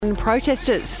Australian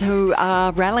protesters who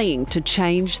are rallying to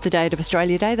change the date of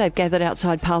Australia Day. They've gathered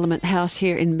outside Parliament House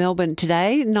here in Melbourne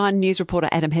today. Nine News reporter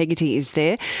Adam Hegarty is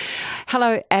there.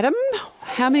 Hello, Adam.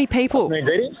 How many people? Math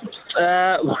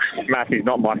is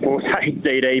not my forte,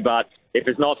 DD, but if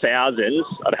it's not thousands,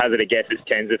 I'd hazard a guess it's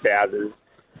tens of thousands.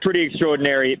 Pretty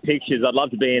extraordinary pictures. I'd love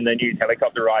to be in the news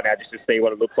helicopter right now just to see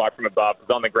what it looks like from above.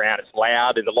 It's on the ground. It's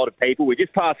loud. There's a lot of people. They're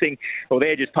just passing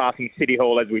City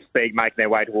Hall as we speak, making their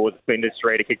way towards Flinders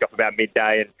Street. It kicked off about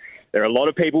midday, and there are a lot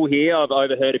of people here. I've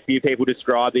overheard a few people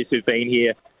describe this who've been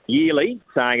here yearly,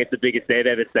 saying it's the biggest they've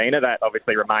ever seen it. That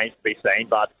obviously remains to be seen,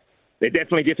 but they're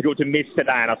definitely difficult to miss today,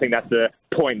 and I think that's the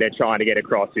point they're trying to get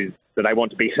across, is that they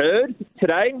want to be heard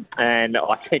today, and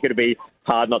I think it'll be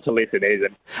hard not to listen. There's a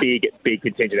big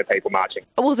contingent of people marching.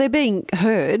 Well, they're being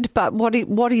heard, but what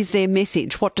is their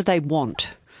message? What do they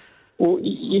want? Well,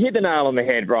 you hit the nail on the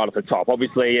head right at the top.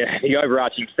 Obviously, the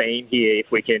overarching theme here, if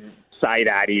we can say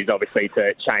that, is obviously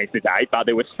to change the date, but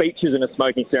there were speeches and a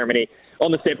smoking ceremony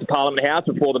on the steps of Parliament House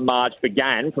before the march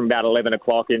began from about 11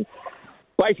 o'clock, and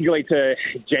basically, to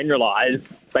generalise,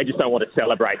 they just don't want to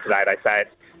celebrate today. They say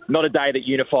it's not a day that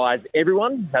unifies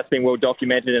everyone. That's been well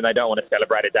documented, and they don't want to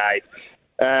celebrate a day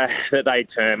that they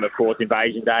term, of course,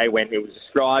 Invasion Day, when it was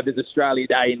described as Australia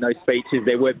Day in those speeches.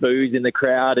 There were boos in the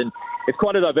crowd, and it's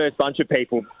quite a diverse bunch of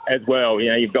people as well. You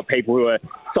know, you've got people who are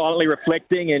silently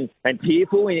reflecting and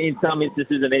tearful in some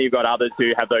instances, and then you've got others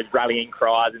who have those rallying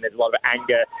cries, and there's a lot of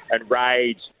anger and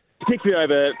rage, particularly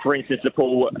over, for instance, to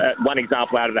pull one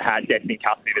example out of the hat, death in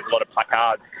custody. There's a lot of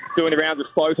placards doing the rounds of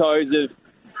photos of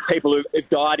people who've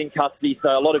died in custody. So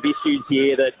a lot of issues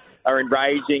here that are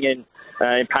enraging and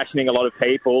impassioning a lot of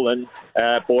people, and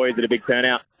boys, at a big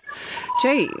turnout.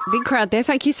 Gee, big crowd there.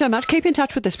 Thank you so much. Keep in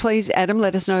touch with us, please, Adam.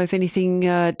 Let us know if anything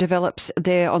develops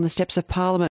there on the steps of Parliament.